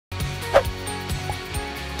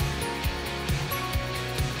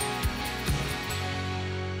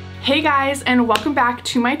Hey guys, and welcome back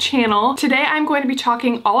to my channel. Today I'm going to be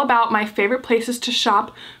talking all about my favorite places to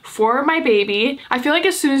shop for my baby. I feel like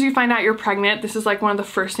as soon as you find out you're pregnant, this is like one of the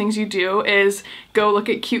first things you do is go look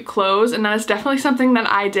at cute clothes, and that is definitely something that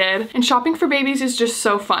I did. And shopping for babies is just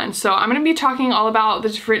so fun. So I'm gonna be talking all about the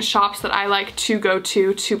different shops that I like to go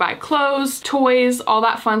to buy clothes, toys, all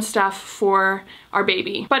that fun stuff for our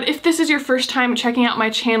baby. But if this is your first time checking out my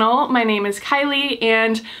channel, my name is Kylie,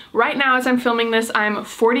 and right now as I'm filming this, I'm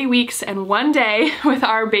 40 weeks and 1 day with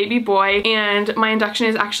our baby boy, and my induction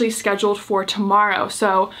is actually scheduled for tomorrow.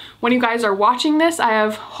 So when you guys are watching this, I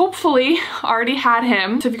have hopefully already had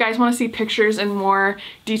him. So if you guys want to see pictures and more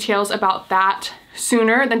details about that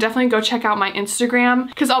sooner, then definitely go check out my Instagram,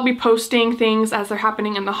 because I'll be posting things as they're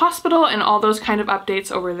happening in the hospital and all those kind of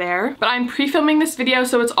updates over there. But I'm pre-filming this video,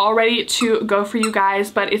 so it's all ready to go for you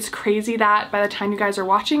guys, but it's crazy that by the time you guys are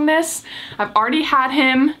watching this, I've already had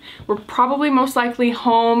him. We're probably most likely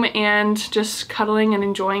home and just cuddling and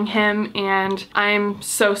enjoying him, and I'm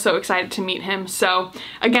so excited to meet him. So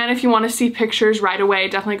again, if you want to see pictures right away,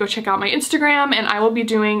 definitely go check out my Instagram, and I will be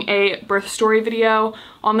doing a birth story video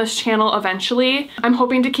on this channel eventually. I'm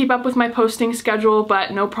hoping to keep up with my posting schedule,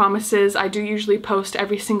 but no promises. I do usually post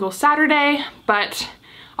every single Saturday, but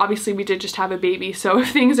obviously we did just have a baby, so if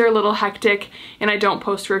things are a little hectic and I don't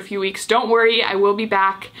post for a few weeks, don't worry, I will be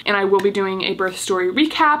back and I will be doing a birth story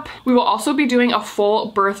recap. We will also be doing a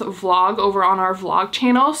full birth vlog over on our vlog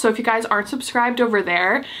channel, so if you guys aren't subscribed over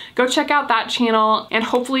there, go check out that channel, and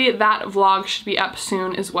hopefully that vlog should be up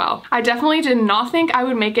soon as well. I definitely did not think I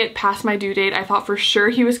would make it past my due date. I thought for sure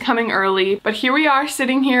he was coming early, but here we are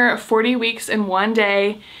sitting here 40 weeks and 1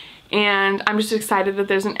 day. And I'm just excited that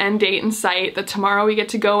there's an end date in sight, that tomorrow we get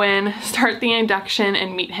to go in, start the induction,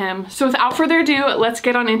 and meet him. So without further ado, let's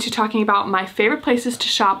get on into talking about my favorite places to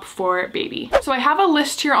shop for baby. So I have a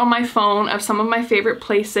list here on my phone of some of my favorite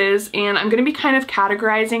places, and I'm gonna be kind of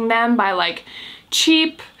categorizing them by like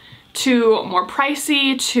cheap to more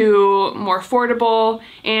pricey to more affordable,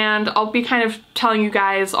 and I'll be kind of telling you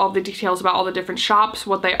guys all the details about all the different shops,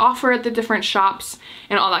 what they offer at the different shops,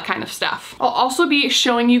 and all that kind of stuff. I'll also be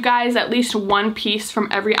showing you guys at least one piece from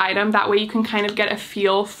every item, that way you can kind of get a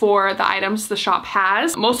feel for the items the shop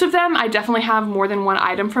has. Most of them, I definitely have more than one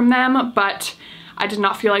item from them, but I did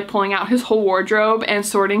not feel like pulling out his whole wardrobe and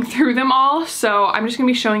sorting through them all, so I'm just gonna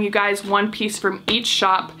be showing you guys one piece from each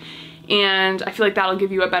shop, and I feel like that'll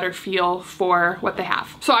give you a better feel for what they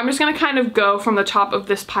have. So I'm just gonna kind of go from the top of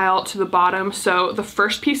this pile to the bottom. So the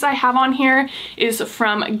first piece I have on here is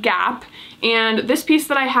from Gap, and this piece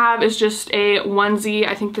that I have is just a onesie.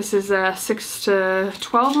 I think this is a 6 to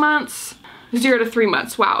 12 months. 0 to 3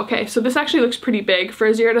 months. Wow, okay, so this actually looks pretty big for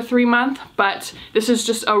a 0 to 3 month, but this is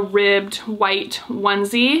just a ribbed white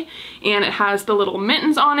onesie, and it has the little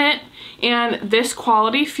mittens on it, and this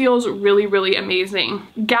quality feels really amazing.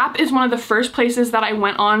 Gap is one of the first places that I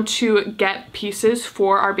went on to get pieces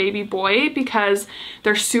for our baby boy because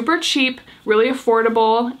they're super cheap, really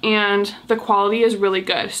affordable, and the quality is really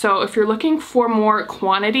good. So if you're looking for more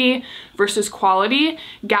quantity versus quality,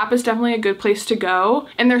 Gap is definitely a good place to go,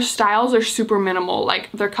 and their styles are super minimal.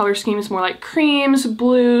 Like their color scheme is more like creams,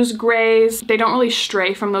 blues, grays. They don't really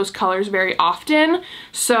stray from those colors very often,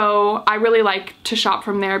 so I really like to shop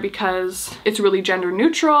from there because it's really gender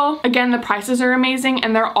neutral. Again, the prices are amazing,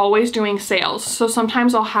 and they're always doing sales. So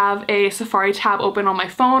sometimes I'll have a Safari tab open on my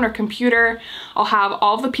phone or computer. I'll have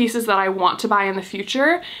all the pieces that I want to buy in the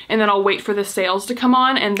future, and then I'll wait for the sales to come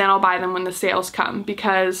on, and then I'll buy them when the sales come,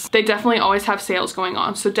 because they definitely always have sales going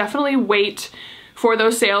on. So definitely wait for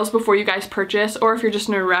those sales before you guys purchase, or if you're just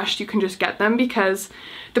in a rush, you can just get them because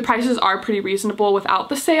the prices are pretty reasonable without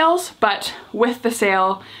the sales, but with the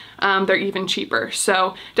sale, they're even cheaper.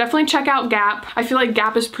 So definitely check out Gap. I feel like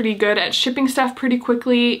Gap is pretty good at shipping stuff pretty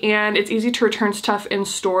quickly, and it's easy to return stuff in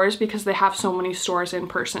stores because they have so many stores in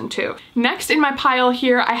person too. Next in my pile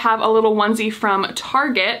here, I have a little onesie from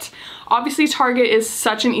Target. Obviously, Target is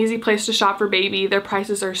such an easy place to shop for baby. Their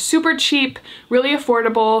prices are super cheap, really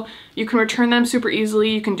affordable. You can return them super easily.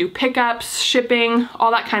 You can do pickups, shipping,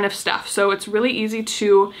 all that kind of stuff. So it's really easy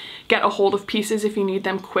to get a hold of pieces if you need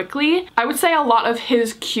them quickly. I would say a lot of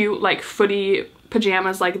his cute like footy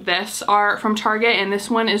pajamas like this are from Target, and this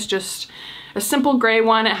one is just a simple gray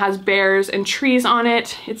one. It has bears and trees on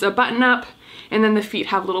it. It's a button up, and then the feet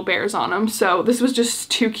have little bears on them. So this was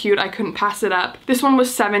just too cute, I couldn't pass it up. This one was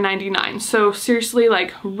 $7.99, so seriously,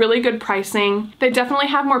 like really good pricing. They definitely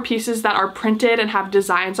have more pieces that are printed and have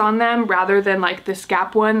designs on them rather than like this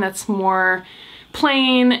Gap one that's more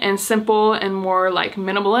plain and simple and more like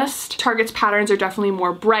minimalist. Target's patterns are definitely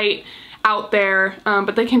more bright, out there,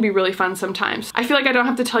 but they can be really fun sometimes. I feel like I don't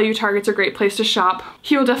have to tell you Target's a great place to shop.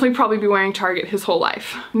 He will definitely probably be wearing Target his whole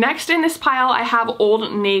life. Next in this pile I have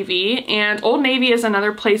Old Navy, and Old Navy is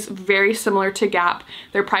another place very similar to Gap.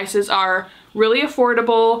 Their prices are really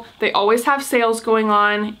affordable, they always have sales going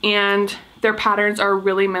on, and their patterns are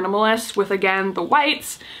really minimalist with, again, the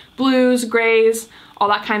whites, blues, grays, all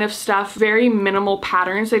that kind of stuff. Very minimal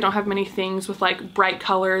patterns. They don't have many things with like bright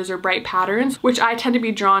colors or bright patterns, which I tend to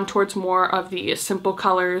be drawn towards more of the simple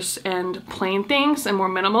colors and plain things and more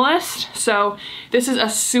minimalist. So this is a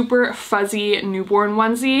super fuzzy newborn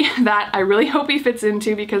onesie that I really hope he fits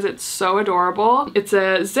into because it's so adorable. It's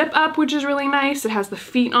a zip up, which is really nice. It has the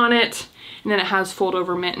feet on it, and then it has fold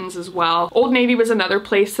over mittens as well. Old Navy was another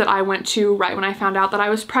place that I went to right when I found out that I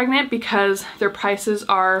was pregnant because their prices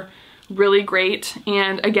are really great.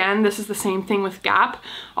 And again, this is the same thing with Gap.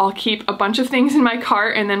 I'll keep a bunch of things in my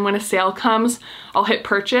cart, and then when a sale comes, I'll hit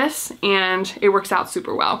purchase, and it works out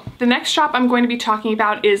super well. The next shop I'm going to be talking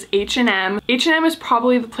about is H&M. H&M is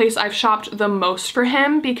probably the place I've shopped the most for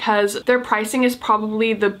him because their pricing is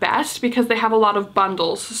probably the best because they have a lot of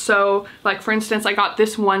bundles. So like for instance, I got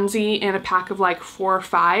this onesie in a pack of like 4 or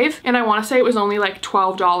 5, and I want to say it was only like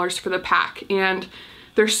 $12 for the pack. And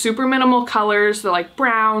they're super minimal colors. They're like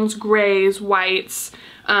browns, grays, whites,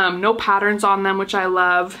 no patterns on them, which I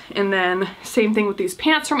love. And then same thing with these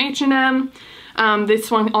pants from H&M.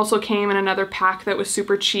 This one also came in another pack that was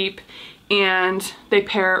super cheap, and they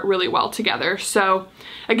pair really well together. So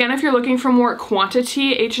again, if you're looking for more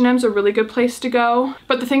quantity, H&M's a really good place to go.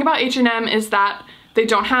 But the thing about H&M is that they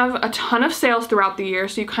don't have a ton of sales throughout the year,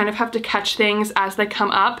 so you kind of have to catch things as they come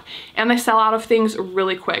up, and they sell out of things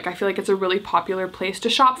really quick. I feel like it's a really popular place to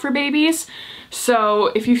shop for babies. So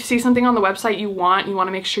if you see something on the website you want to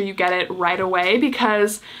make sure you get it right away,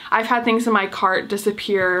 because I've had things in my cart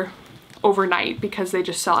disappear overnight because they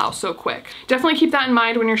just sell out so quick. Definitely keep that in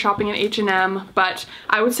mind when you're shopping at H&M, but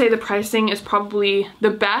I would say the pricing is probably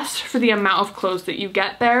the best for the amount of clothes that you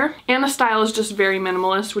get there. And the style is just very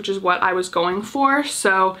minimalist, which is what I was going for.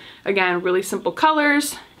 So again, really simple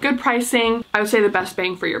colors, good pricing. I would say the best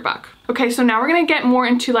bang for your buck. Okay, so now we're gonna get more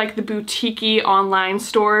into like the boutique-y online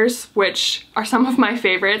stores, which are some of my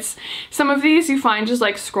favorites. Some of these you find just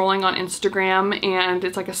like scrolling on Instagram and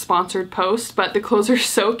it's like a sponsored post, but the clothes are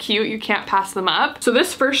so cute you can't pass them up. So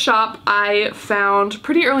this first shop I found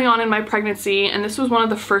pretty early on in my pregnancy, and this was one of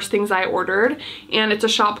the first things I ordered, and it's a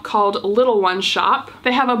shop called Little One Shop.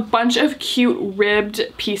 They have a bunch of cute ribbed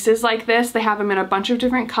pieces like this. They have them in a bunch of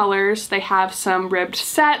different colors. They have some ribbed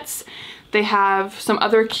sets. They have some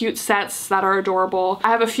other cute sets that are adorable.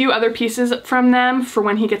 I have a few other pieces from them for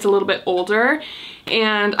when he gets a little bit older,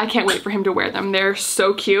 and I can't wait for him to wear them. They're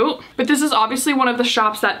so cute. But this is obviously one of the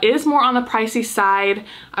shops that is more on the pricey side.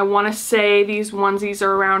 I want to say these onesies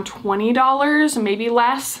are around $20, maybe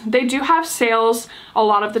less. They do have sales a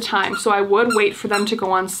lot of the time, so I would wait for them to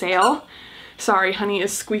go on sale. Sorry, honey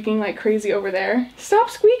is squeaking like crazy over there.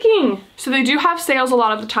 Stop squeaking! So they do have sales a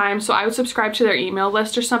lot of the time, so I would subscribe to their email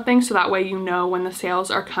list or something so that way you know when the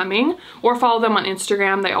sales are coming, or follow them on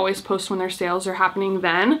Instagram. They always post when their sales are happening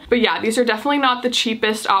then. But yeah, these are definitely not the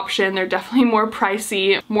cheapest option. They're definitely more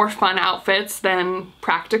pricey, more fun outfits than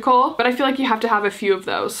practical, but I feel like you have to have a few of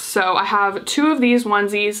those. So I have 2 of these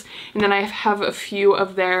onesies, and then I have a few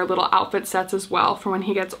of their little outfit sets as well for when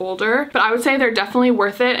he gets older. But I would say they're definitely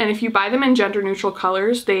worth it, and if you buy them in gender neutral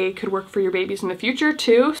colors, they could work for your babies in the future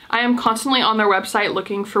too. I am constantly on their website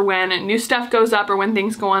looking for when new stuff goes up or when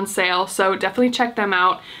things go on sale, so definitely check them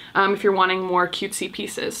out if you're wanting more cutesy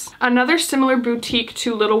pieces. Another similar boutique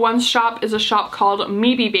to Little One's shop is a shop called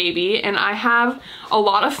Maybe Baby, and I have a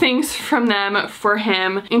lot of things from them for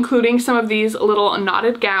him, including some of these little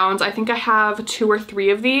knotted gowns. I think I have 2 or 3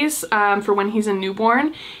 of these for when he's a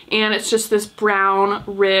newborn, and it's just this brown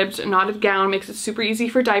ribbed knotted gown. Makes it super easy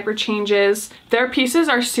for diaper changes. Their pieces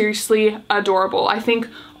are seriously adorable. I think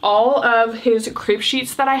all of his crib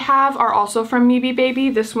sheets that I have are also from Maybe Baby.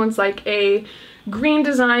 This one's like a green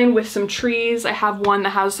design with some trees. I have one that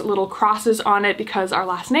has little crosses on it because our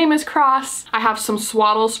last name is Cross. I have some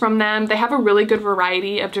swaddles from them. They have a really good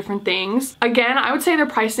variety of different things. Again, I would say their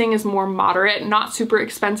pricing is more moderate, not super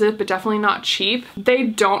expensive, but definitely not cheap. They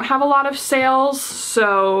don't have a lot of sales,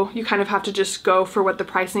 so you kind of have to just go for what the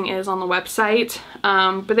pricing is on the website.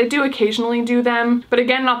 But they do occasionally do them, but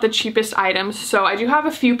again, not the cheapest items. So I do have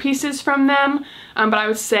a few pieces from them. but I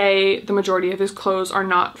would say the majority of his clothes are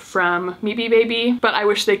not from Maybe Baby, but I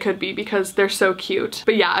wish they could be because they're so cute.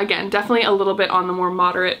 But yeah, again, definitely a little bit on the more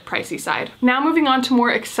moderate pricey side. Now moving on to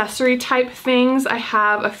more accessory type things, I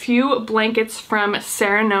have a few blankets from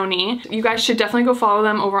Serenoni. You guys should definitely go follow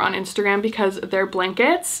them over on Instagram because their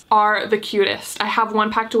blankets are the cutest. I have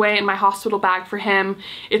one packed away in my hospital bag for him.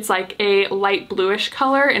 It's like a light bluish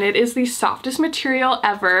color and it is the softest material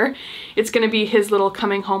ever. It's gonna be his little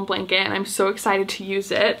coming home blanket and I'm so excited to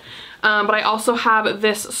use it. But I also have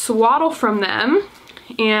this swaddle from them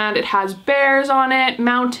and it has bears on it,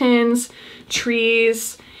 mountains,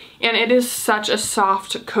 trees, and it is such a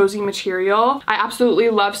soft, cozy material. I absolutely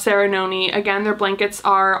love Serenoni. Again, their blankets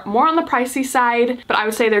are more on the pricey side, but I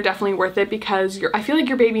would say they're definitely worth it because I feel like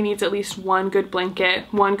your baby needs at least one good blanket,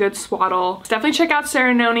 one good swaddle. So definitely check out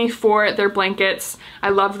Serenoni for their blankets. I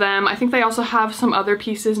love them. I think they also have some other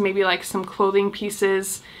pieces, maybe like some clothing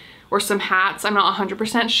pieces or some hats. I'm not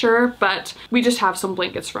 100% sure, but we just have some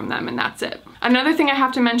blankets from them and that's it. Another thing I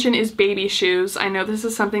have to mention is baby shoes. I know this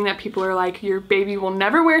is something that people are like, your baby will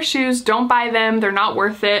never wear shoes, don't buy them, they're not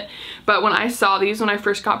worth it. But when I saw these when I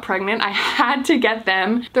first got pregnant, I had to get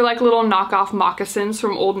them. They're like little knockoff moccasins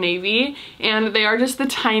from Old Navy, and they are just the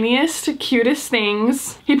tiniest, cutest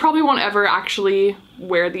things. He probably won't ever actually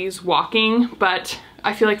wear these walking, but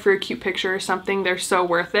I feel like for a cute picture or something, they're so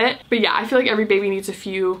worth it. But yeah, I feel like every baby needs a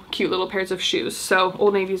few cute little pairs of shoes, so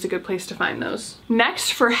Old Navy is a good place to find those.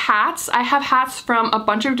 Next, for hats, I have hats from a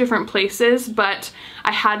bunch of different places, but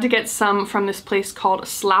I had to get some from this place called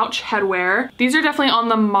Slouch Headwear. These are definitely on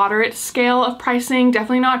the moderate scale of pricing,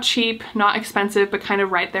 definitely not cheap, not expensive, but kind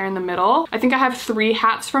of right there in the middle. I think I have 3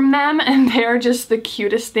 hats from them and they're just the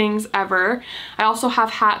cutest things ever. I also have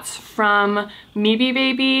hats from Maybe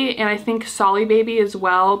Baby and I think Solly Baby as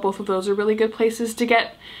well. Both of those are really good places to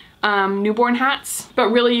get newborn hats, but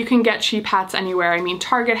really you can get cheap hats anywhere. I mean,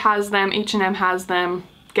 Target has them, H&M has them,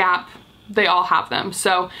 Gap, they all have them.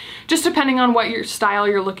 So just depending on what your style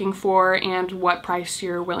you're looking for and what price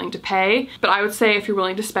you're willing to pay. But I would say if you're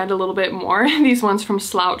willing to spend a little bit more, these ones from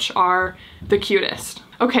Slouch are the cutest.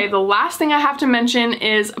 Okay, the last thing I have to mention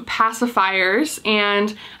is pacifiers,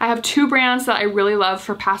 and I have 2 brands that I really love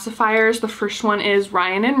for pacifiers. The first one is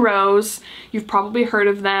Ryan and Rose. You've probably heard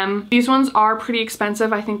of them. These ones are pretty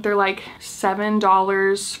expensive. I think they're like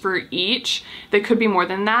 $7 for each. They could be more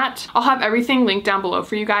than that. I'll have everything linked down below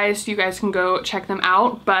for you guys so you guys can go check them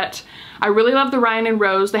out, but I really love the Ryan and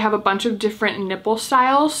Rose. They have a bunch of different nipple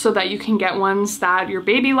styles so that you can get ones that your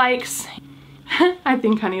baby likes. I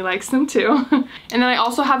think Honey likes them too. And then I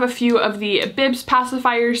also have a few of the Bibs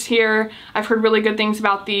pacifiers here. I've heard really good things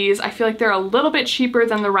about these. I feel like they're a little bit cheaper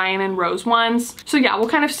than the Ryan and Rose ones. So yeah, we'll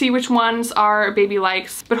kind of see which ones our baby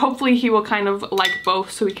likes, but hopefully he will kind of like both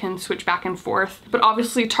so we can switch back and forth. But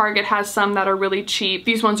obviously Target has some that are really cheap.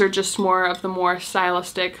 These ones are just more of the more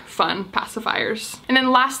stylistic, fun pacifiers. And then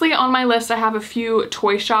lastly on my list, I have a few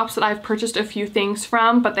toy shops that I've purchased a few things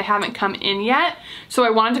from, but they haven't come in yet. So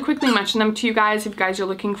I wanted to quickly mention them to you guys if you guys are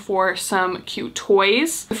looking for some cute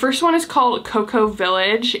toys. The first one is called Coco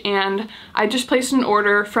Village, and I just placed an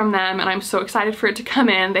order from them and I'm so excited for it to come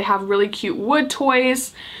in. They have really cute wood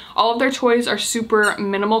toys. All of their toys are super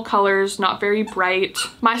minimal colors, not very bright.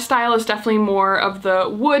 My style is definitely more of the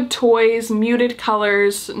wood toys, muted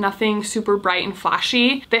colors, nothing super bright and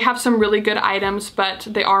flashy. They have some really good items, but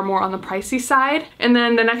they are more on the pricey side. And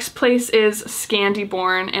then the next place is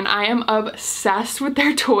Scandyborn, and I am obsessed with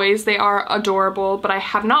their toys. They are adorable, but I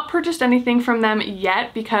have not purchased anything from them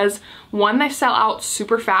yet because 1, they sell out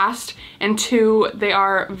super fast, and 2, they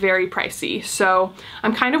are very pricey. So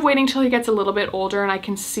I'm kind of waiting till he gets a little bit older and I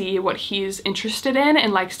can see what he's interested in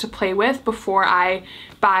and likes to play with before I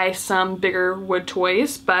buy some bigger wood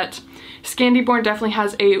toys. But Scandyborn definitely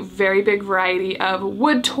has a very big variety of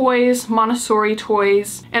wood toys, Montessori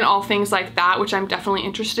toys, and all things like that, which I'm definitely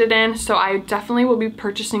interested in. So I definitely will be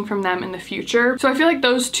purchasing from them in the future. So I feel like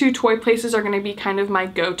those 2 toy places are going to be kind of my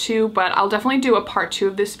go-to, but I'll definitely do a part 2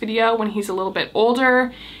 of this video when he's a little bit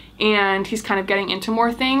older and he's kind of getting into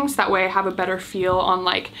more things. That way I have a better feel on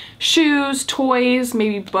like shoes, toys,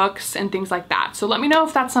 maybe books and things like that. So let me know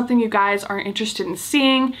if that's something you guys are interested in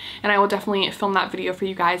seeing, and I will definitely film that video for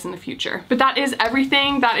you guys in the future. But that is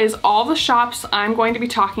everything. That is all the shops I'm going to be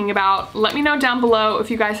talking about. Let me know down below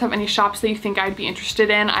if you guys have any shops that you think I'd be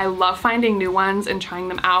interested in. I love finding new ones and trying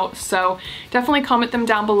them out, so definitely comment them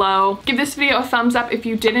down below. Give this video a thumbs up if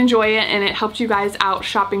you did enjoy it and it helped you guys out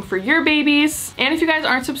shopping for your babies. And if you guys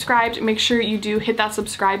aren't subscribed subscribed, make sure you do hit that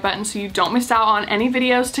subscribe button so you don't miss out on any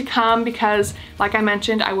videos to come, because like I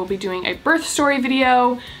mentioned, I will be doing a birth story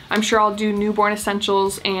video. I'm sure I'll do newborn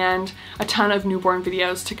essentials and a ton of newborn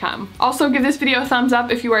videos to come. Also, give this video a thumbs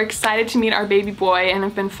up if you are excited to meet our baby boy and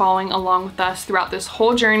have been following along with us throughout this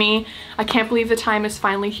whole journey. I can't believe the time is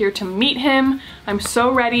finally here to meet him. I'm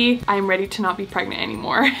so ready. I'm ready to not be pregnant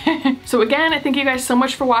anymore. So again, thank you guys so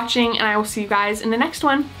much for watching, and I will see you guys in the next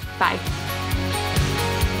one. Bye.